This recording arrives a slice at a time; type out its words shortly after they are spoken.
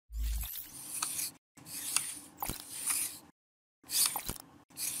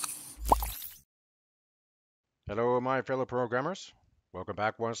Hello, my fellow programmers. Welcome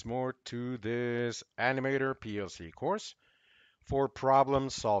back once more to this Animator PLC course for problem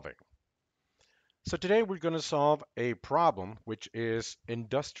solving. So today we're going to solve a problem which is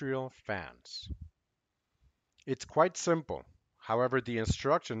industrial fans. It's quite simple. However, the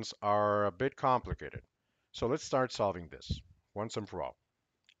instructions are a bit complicated. So let's start solving this once and for all.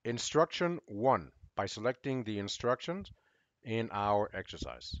 Instruction 1 by selecting the instructions in our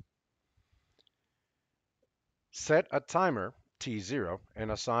exercise. Set a timer T0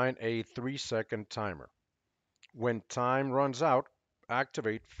 and assign a 3-second timer. When time runs out,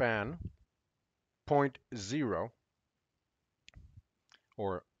 activate fan point 0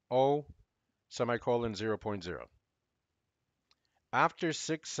 or O semicolon 0.0. After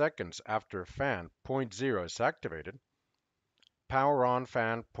 6 seconds after fan point 0 is activated, power on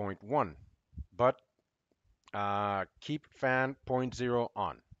fan point 1, but keep fan point 0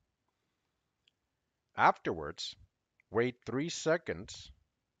 on. Afterwards, wait 3 seconds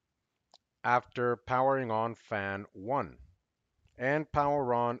after powering on fan 1 and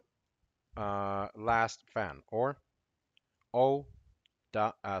power on last fan or O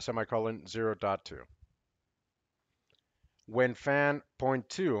semicolon 0.2. When fan point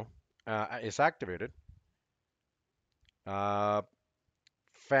 2 is activated, uh,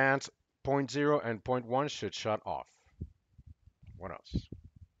 fans point 0 and point 1 should shut off. What else?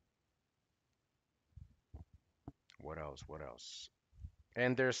 What else? What else?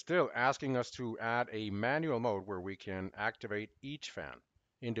 And they're still asking us to add a manual mode where we can activate each fan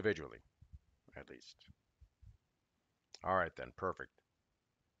individually, at least. All right then, perfect.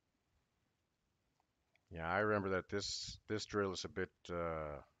 Yeah, I remember that this drill is a bit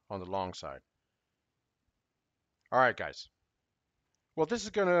on the long side. All right, guys. Well, this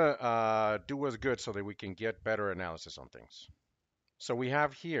is gonna do us good so that we can get better analysis on things. So we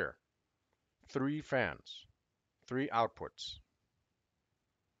have here 3 fans, 3 outputs.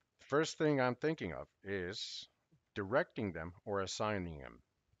 First thing I'm thinking of is directing them or assigning them.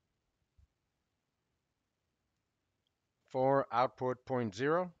 For output point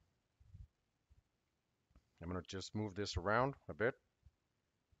 0, I'm going to just move this around a bit.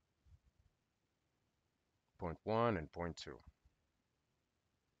 Point 1 and point 2.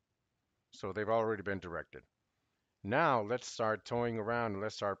 So they've already been directed. Now let's start toying around and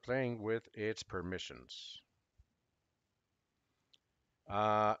let's start playing with its permissions.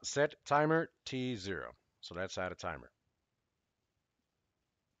 Set timer T0. So let's add a timer.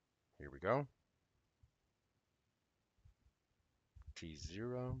 Here we go.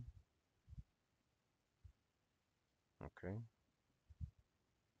 T0. Okay.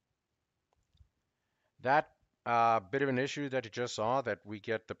 That bit of an issue that you just saw, that we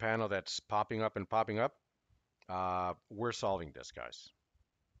get the panel that's popping up and popping up, we're solving this, guys.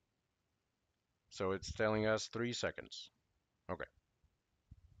 So it's telling us 3 seconds. Okay.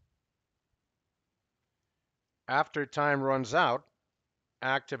 After time runs out,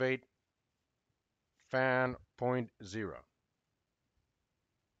 activate fan point 0.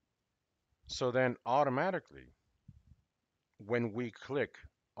 So then automatically, when we click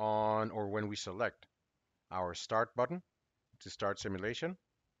on or when we select our start button to start simulation,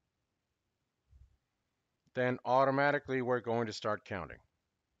 then automatically we're going to start counting.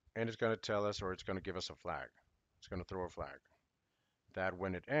 And it's going to tell us, or it's going to give us a flag. It's going to throw a flag that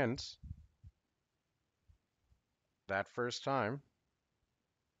when it ends, that first time,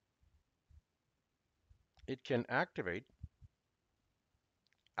 it can activate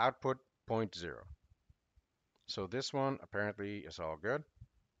output point 0. So this one apparently is all good.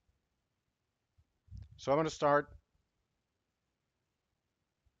 So I'm going to start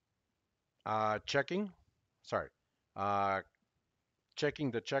checking, sorry, uh,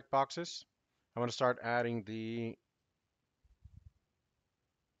 checking the checkboxes. I'm going to start adding the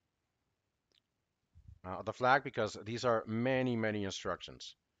flag because these are many, many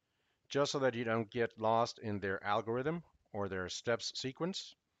instructions. Just so that you don't get lost in their algorithm or their steps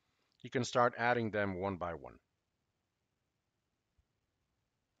sequence, you can start adding them one by one.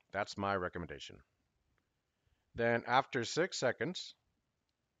 That's my recommendation. Then after 6 seconds,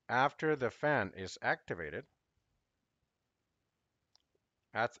 after the fan is activated,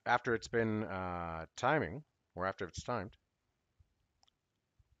 after it's been timing, or after it's timed,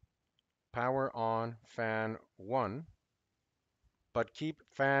 power on fan 1, but keep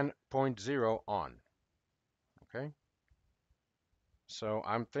fan point 0 on. Okay? So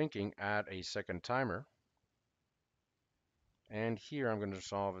I'm thinking add a second timer. And here I'm going to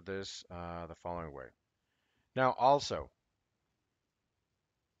solve this the following way. Now also,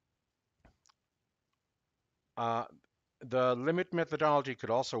 uh, the limit methodology could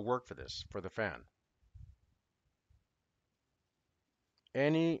also work for this, for the fan.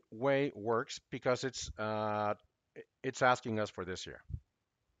 Any way works because it's asking us for this here.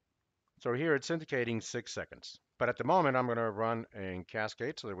 So here it's indicating 6 seconds. But at the moment, I'm going to run in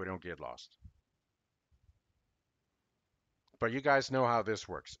cascade so that we don't get lost. But you guys know how this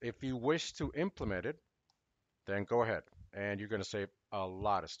works. If you wish to implement it, then go ahead. And you're going to save a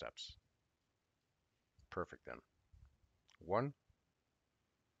lot of steps. Perfect then. 1.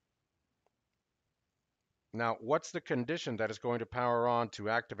 Now, what's the condition that is going to power on to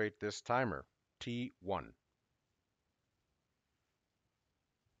activate this timer? T1.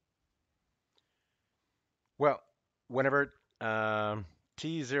 Well, whenever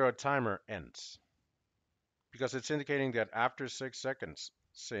T0 timer ends, because it's indicating that after 6 seconds,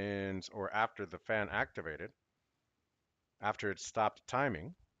 or after the fan activated, after it stopped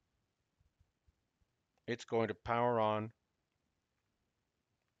timing, it's going to power on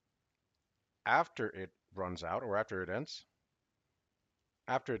after it runs out or after it ends,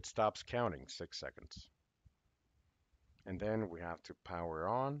 after it stops counting 6 seconds. And then we have to power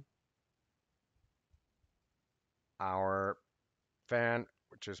on our fan,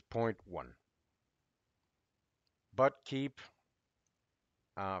 which is 0.1. But keep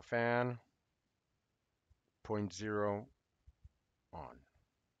fan 0.0 on.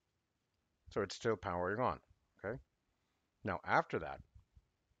 So it's still powering on, okay? Now after that,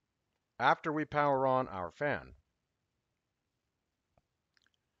 after we power on our fan,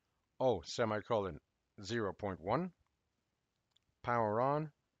 semicolon 0.1, power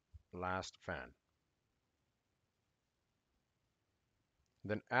on, last fan.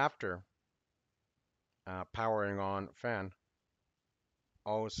 Then after powering on fan,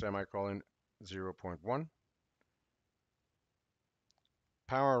 semicolon 0.1,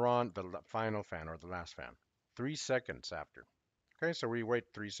 power on the final fan or the last fan, 3 seconds after. Okay, so we wait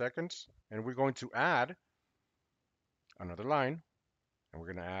 3 seconds and we're going to add another line and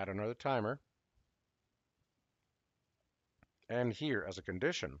we're going to add another timer. And here as a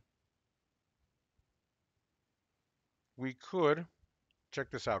condition, we could, check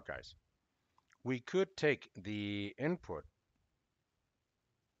this out guys, we could take the input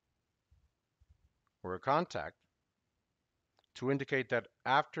or a contact to indicate that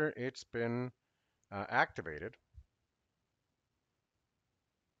after it's been activated,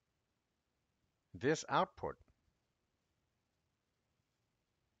 this output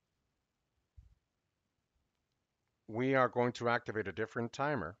we are going to activate a different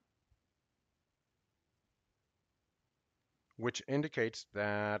timer which indicates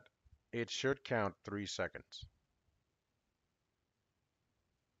that it should count 3 seconds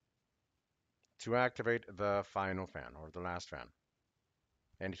to activate the final fan or the last fan.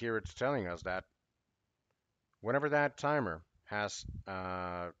 And here it's telling us that whenever that timer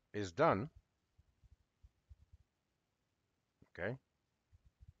is done, okay,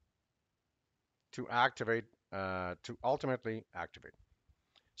 to ultimately activate.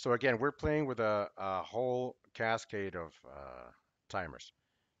 So again, we're playing with a whole cascade of timers.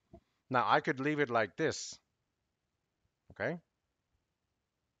 Now I could leave it like this, okay?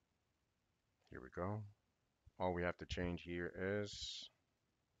 Here we go. All we have to change here is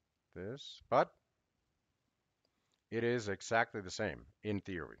this, but it is exactly the same in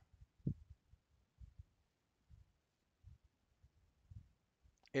theory.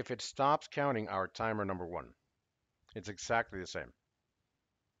 If it stops counting our timer number 1, it's exactly the same.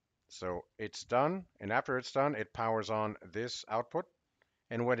 So it's done, and after it's done, it powers on this output.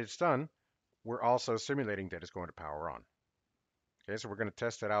 And when it's done, we're also simulating that it's going to power on. Okay, so we're going to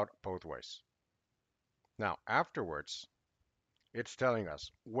test it out both ways. Now, afterwards, it's telling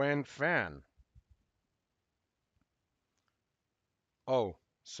us when fan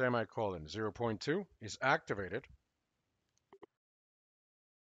semicolon 0.2 is activated,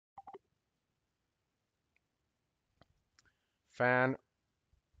 fan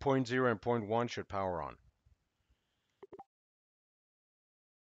 0.0 and 0.1 should power on.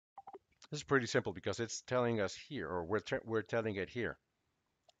 This is pretty simple because it's telling us here, or we're telling it here,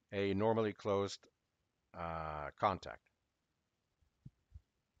 a normally closed contact.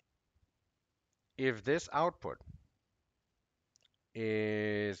 If this output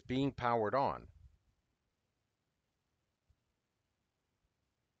is being powered on,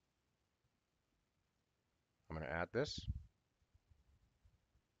 I'm going to add this.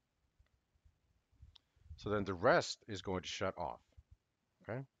 So then the rest is going to shut off.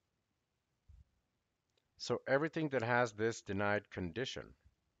 Okay. So everything that has this denied condition,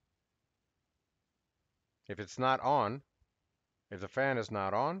 if it's not on, if the fan is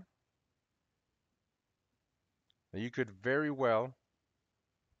not on, then you could very well,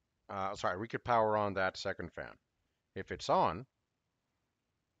 we could power on that second fan. If it's on,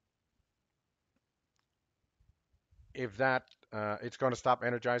 if that, it's going to stop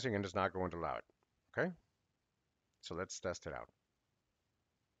energizing and it's not going to allow it. Okay, so let's test it out.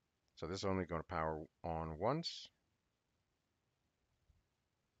 So this is only going to power on once.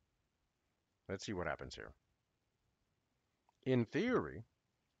 Let's see what happens here. In theory,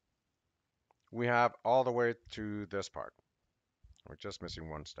 we have all the way to this part. We're just missing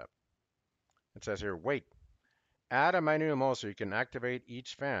one step. It says here, wait, add a manual mode so you can activate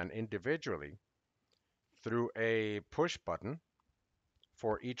each fan individually through a push button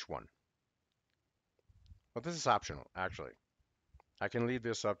for each one. Well, this is optional, actually. I can leave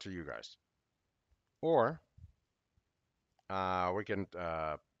this up to you guys. Or we can,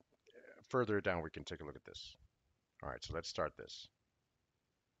 further down, we can take a look at this. All right, so let's start this.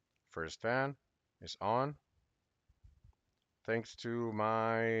 First fan is on. Thanks to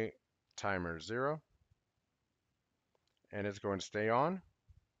my timer 0. And it's going to stay on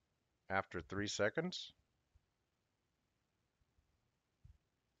after 3 seconds.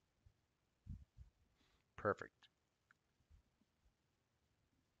 Perfect.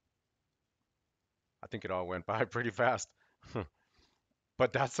 I think it all went by pretty fast.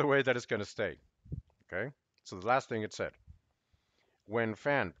 But that's the way that it's going to stay. Okay? So the last thing it said, when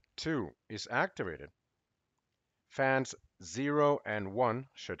fan 2 is activated, fans 0 and 1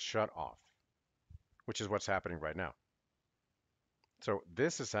 should shut off, which is what's happening right now. So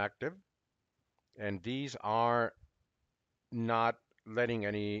this is active, and these are not letting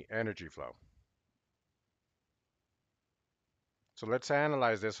any energy flow. So let's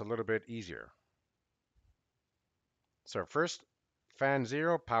analyze this a little bit easier. So first, fan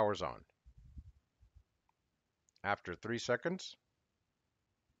 0 powers on. After 3 seconds,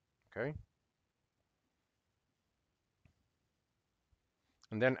 okay?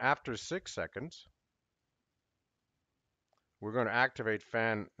 And then after 6 seconds, we're going to activate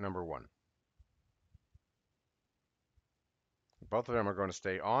fan number 1. Both of them are going to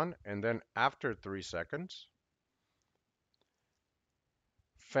stay on, and then after 3 seconds,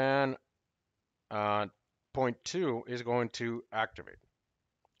 fan point 2 is going to activate.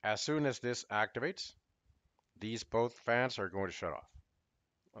 As soon as this activates, these both fans are going to shut off.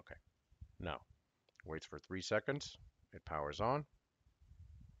 Okay, now waits for 3 seconds, it powers on.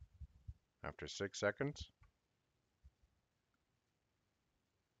 After 6 seconds,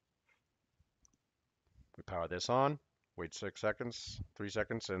 we power this on, wait 6 seconds, 3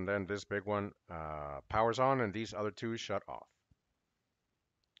 seconds, and then this big one powers on, and these other two shut off.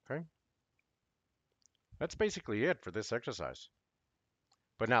 Okay, that's basically it for this exercise.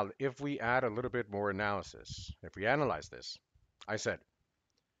 But now, if we add a little bit more analysis, if we analyze this, I said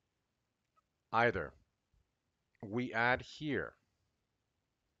either we add here,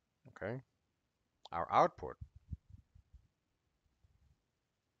 okay, our output,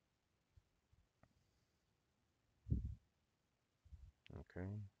 okay,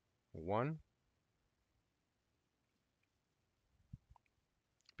 1,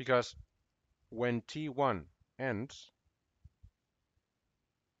 because when T1 ends,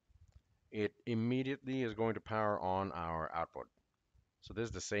 it immediately is going to power on our output. So this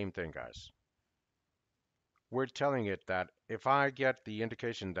is the same thing, guys. We're telling it that if I get the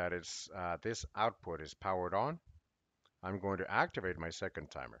indication that it's this output is powered on, I'm going to activate my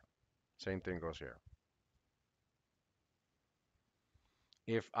second timer. Same thing goes here.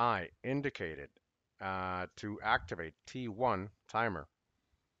 If I indicate it to activate T1 timer,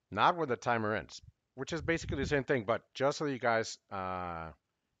 not when the timer ends, which is basically the same thing, but just so you guys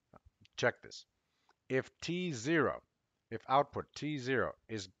check this. If T0, if output T0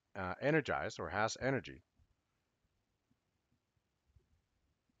 is energized or has energy,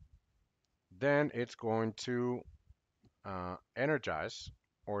 then it's going to energize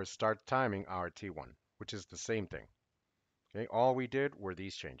or start timing our T1, which is the same thing. Okay, all we did were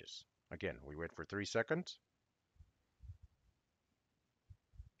these changes. Again, we wait for 3 seconds.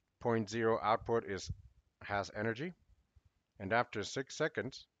 Point 0 output has energy. And after 6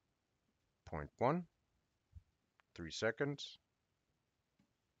 seconds, point 1, 3 seconds.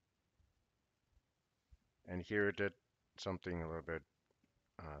 And here it did something a little bit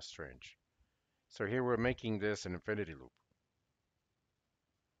strange. So here we're making this an infinity loop.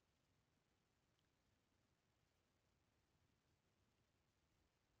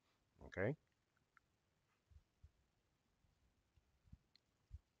 Okay.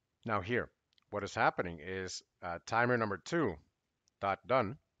 Now here, what is happening is timer number 2 dot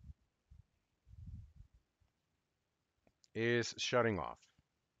done is shutting off.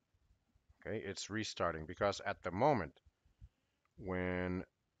 Okay, it's restarting because at the moment when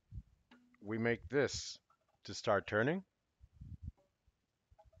we make this to start turning,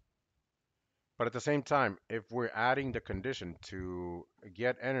 But at the same time, if we're adding the condition to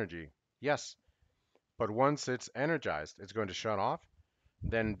get energy, yes, but once it's energized, it's going to shut off.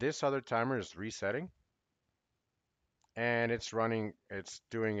 Then this other timer is resetting and it's running, it's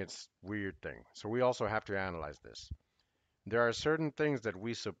doing its weird thing. So we also have to analyze this. There are certain things that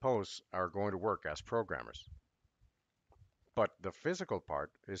we suppose are going to work as programmers, but the physical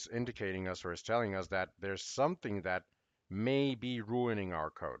part is indicating us or is telling us that there's something that may be ruining our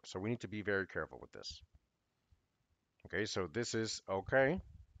code. So we need to be very careful with this. Okay, so this is okay.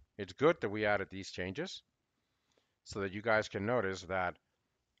 It's good that we added these changes so that you guys can notice that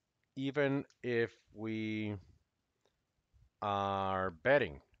even if we are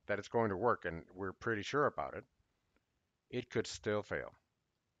betting that it's going to work and we're pretty sure about it, it could still fail.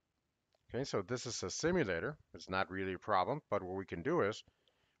 Okay, so this is a simulator. It's not really a problem, but what we can do is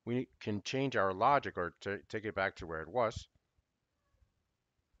we can change our logic or take it back to where it was,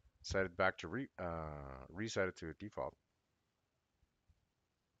 set it back to reset it to default.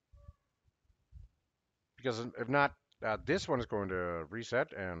 Because if not, this one is going to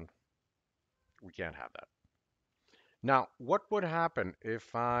reset and we can't have that. Now, what would happen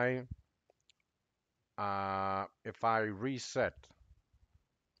if I reset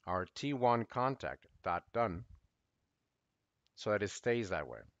our T1 contact dot done so that it stays that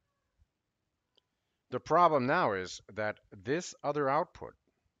way? The problem now is that this other output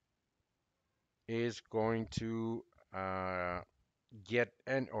is going to get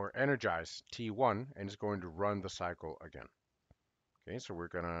or energize T1 and it's going to run the cycle again. Okay, so we're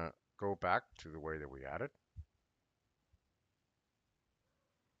gonna go back to the way that we had it.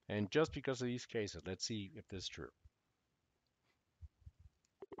 And just because of these cases, let's see if this is true.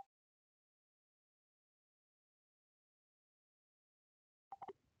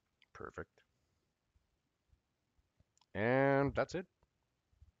 Perfect. And that's it.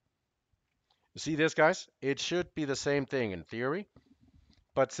 You see this, guys? It should be the same thing in theory,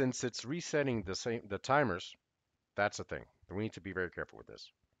 but since it's resetting the timers, that's the thing. We need to be very careful with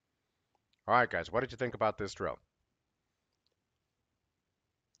this. All right, guys, what did you think about this drill?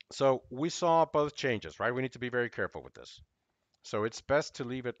 So we saw both changes, right? We need to be very careful with this. So it's best to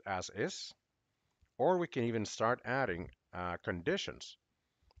leave it as is, or we can even start adding conditions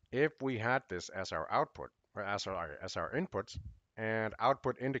if we had this as our output, or as our inputs and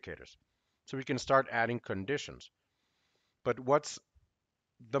output indicators. So we can start adding conditions. But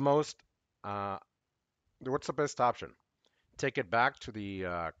the most, uh, what's the best option? Take it back to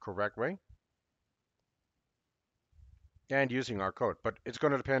the correct way and using our code. But it's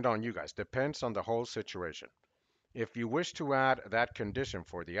going to depend on you guys. Depends on the whole situation. If you wish to add that condition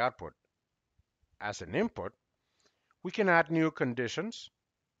for the output as an input, we can add new conditions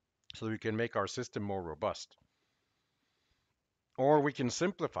so we can make our system more robust. Or we can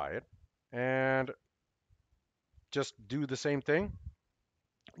simplify it and just do the same thing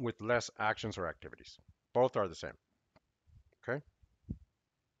with less actions or activities. Both are the same. Okay.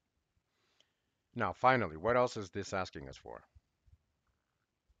 Now, finally, what else is this asking us for?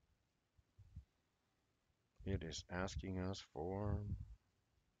 It is asking us for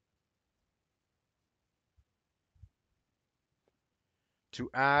to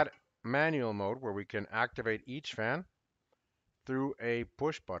add manual mode where we can activate each fan through a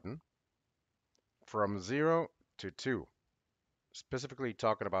push button from 0 to 2, specifically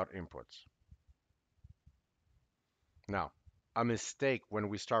talking about inputs. Now, a mistake when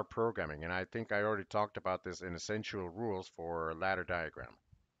we start programming, and I think I already talked about this in essential rules for ladder diagram.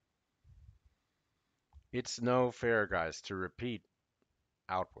 It's no fair, guys, to repeat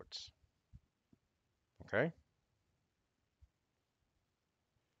outputs. Okay?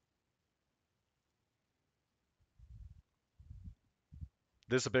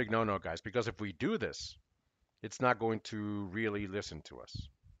 This is a big no-no, guys, because if we do this, it's not going to really listen to us.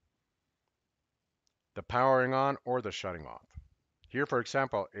 The powering on or the shutting off. Here, for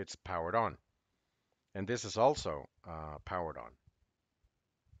example, it's powered on. And this is also powered on.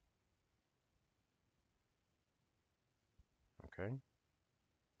 Okay?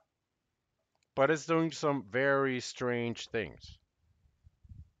 But it's doing some very strange things.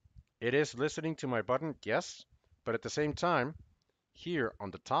 It is listening to my button, yes, but at the same time, here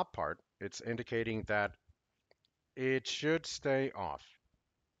on the top part, it's indicating that it should stay off.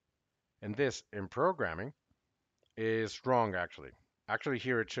 And this, in programming, is wrong, actually. Actually,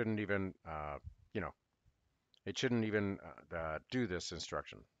 here it shouldn't even, you know, it shouldn't even do this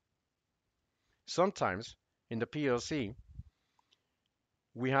instruction. Sometimes in the PLC,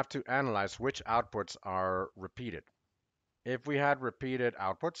 we have to analyze which outputs are repeated. If we had repeated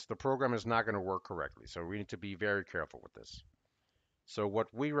outputs, the program is not going to work correctly. So we need to be very careful with this. So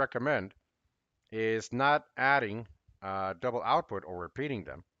what we recommend is not adding double output or repeating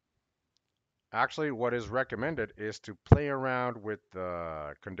them. Actually, what is recommended is to play around with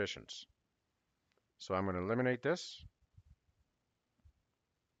the conditions. So I'm going to eliminate this.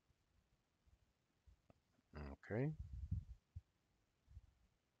 Okay,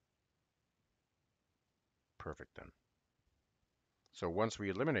 perfect then. So once we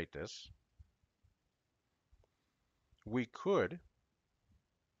eliminate this, we could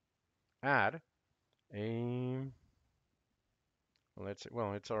add a, let's see,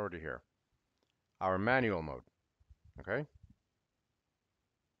 well, it's already here, our manual mode, okay?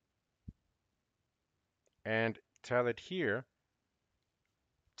 And tell it here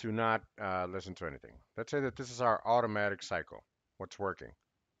to not listen to anything. Let's say that this is our automatic cycle, what's working.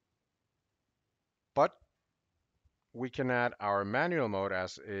 But we can add our manual mode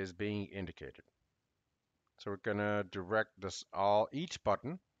as is being indicated. So we're gonna direct this each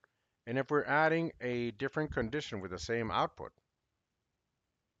button, and if we're adding a different condition with the same output,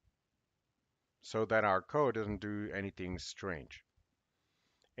 so that our code doesn't do anything strange.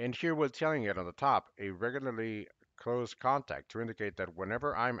 And here we're telling it on the top, a regularly close contact to indicate that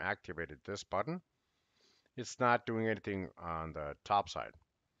whenever I'm activated this button, it's not doing anything on the top side.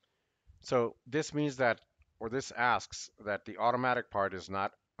 So this means that, or this asks that the automatic part is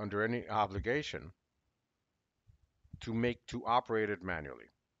not under any obligation to operate it manually.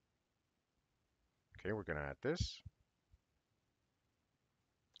 Okay, we're gonna add this,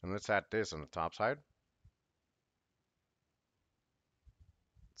 and let's add this on the top side.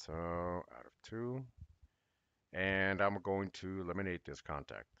 So out of 2, and I'm going to eliminate this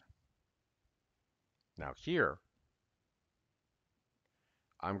contact. Now here,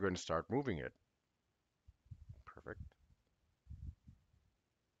 I'm going to start moving it. Perfect.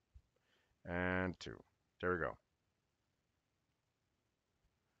 And 2. There we go.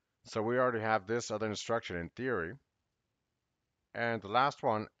 So we already have this other instruction in theory. And the last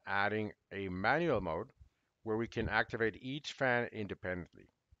one, adding a manual mode where we can activate each fan independently.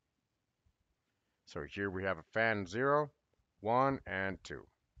 So here we have a fan 0, 1, and 2.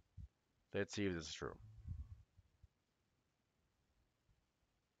 Let's see if this is true.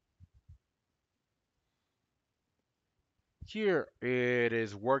 Here it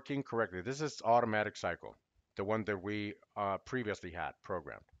is working correctly. This is automatic cycle, the one that we previously had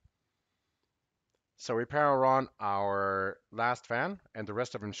programmed. So we power on our last fan and the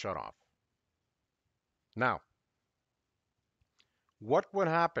rest of them shut off. Now, what would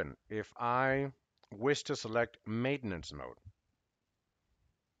happen if I wish to select maintenance mode?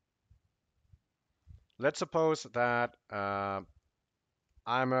 Let's suppose that I'm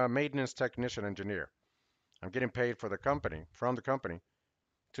a maintenance technician engineer. I'm getting paid for the company, from the company,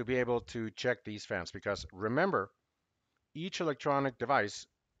 to be able to check these fans because remember, each electronic device,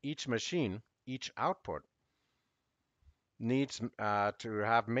 each machine, each output needs to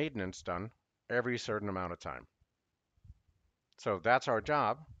have maintenance done every certain amount of time. So that's our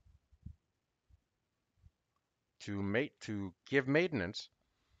job to give maintenance,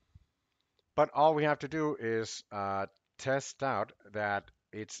 but all we have to do is test out that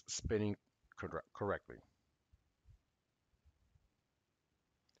it's spinning correctly.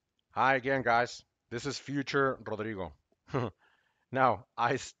 Hi again, guys. This is future Rodrigo. Now,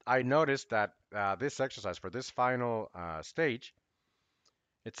 I noticed that this exercise for this final stage,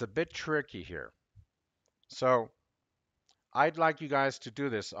 it's a bit tricky here. So I'd like you guys to do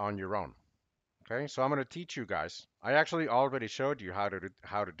this on your own. Okay, so I'm going to teach you guys. I actually already showed you how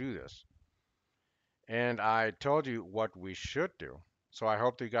to do this, and I told you what we should do. So I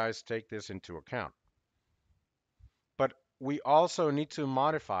hope you guys take this into account. But we also need to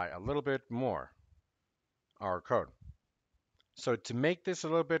modify a little bit more our code. So to make this a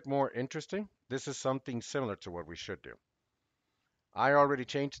little bit more interesting, this is something similar to what we should do. I already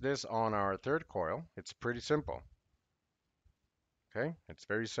changed this on our third coil. It's pretty simple. Okay, it's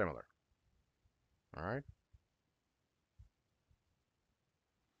very similar. All right.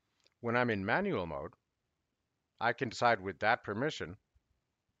 When I'm in manual mode, I can decide with that permission,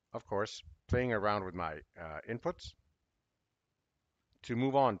 of course, playing around with my inputs to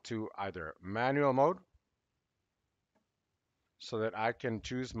move on to either manual mode so that I can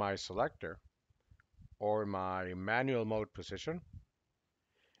choose my selector or my manual mode position.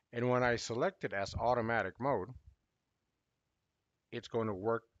 And when I select it as automatic mode, it's going to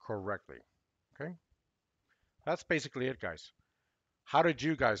work correctly. Okay, that's basically it, guys. How did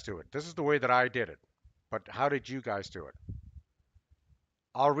you guys do it? This is the way that I did it, but how did you guys do it?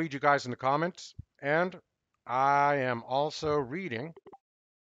 I'll read you guys in the comments, and I am also reading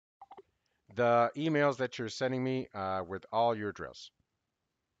the emails that you're sending me with all your drills.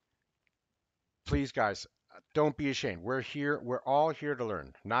 Please, guys, don't be ashamed. We're all here to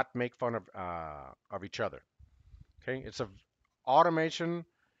learn, not make fun of each other. Okay, it's a automation.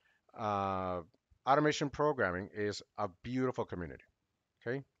 Uh, Automation programming is a beautiful community.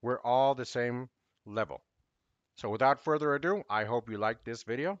 Okay, we're all the same level. So without further ado, I hope you liked this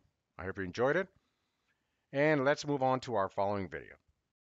video. I hope you enjoyed it. And let's move on to our following video.